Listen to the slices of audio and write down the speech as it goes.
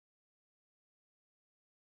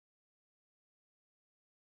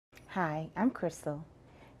Hi, I'm Crystal.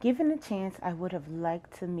 Given a chance, I would have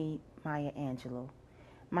liked to meet Maya Angelou.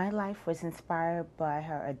 My life was inspired by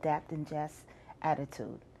her adapt and jest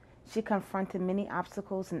attitude. She confronted many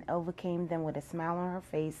obstacles and overcame them with a smile on her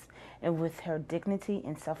face and with her dignity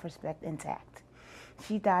and self respect intact.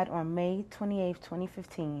 She died on May 28,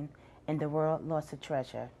 2015, and the world lost a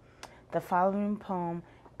treasure. The following poem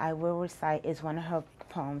I will recite is one of her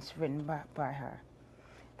poems written by her.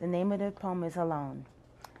 The name of the poem is Alone.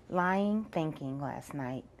 Lying thinking last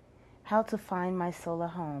night how to find my soul a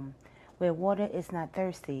home where water is not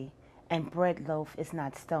thirsty and bread loaf is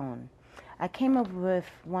not stone. I came up with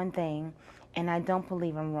one thing, and I don't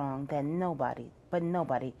believe I'm wrong, that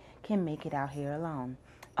nobody can make it out here alone.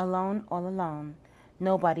 Alone, all alone.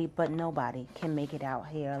 Nobody but nobody can make it out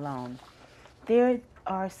here alone. There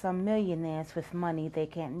are some millionaires with money they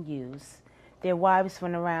can't use. Their wives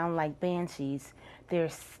run around like banshees. Their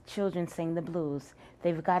children sing the blues.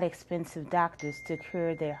 They've got expensive doctors to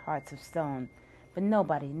cure their hearts of stone. But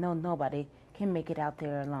nobody, no nobody, can make it out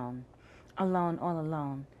there alone. Alone, all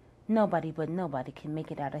alone. Nobody but nobody can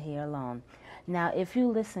make it out of here alone. Now, if you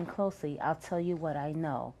listen closely, I'll tell you what I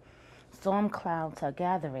know. Storm clouds are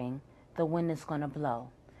gathering. The wind is going to blow.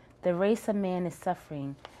 The race of man is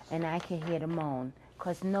suffering, and I can hear the moan,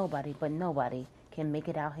 'cause nobody but nobody can make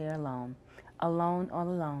it out here alone. Alone, all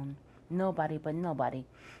alone. Nobody but nobody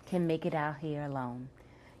can make it out here alone.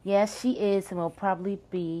 Yes, she is and will probably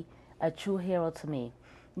be a true hero to me.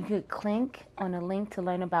 You could click on a link to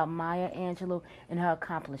learn about Maya Angelou and her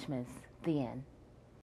accomplishments. The end.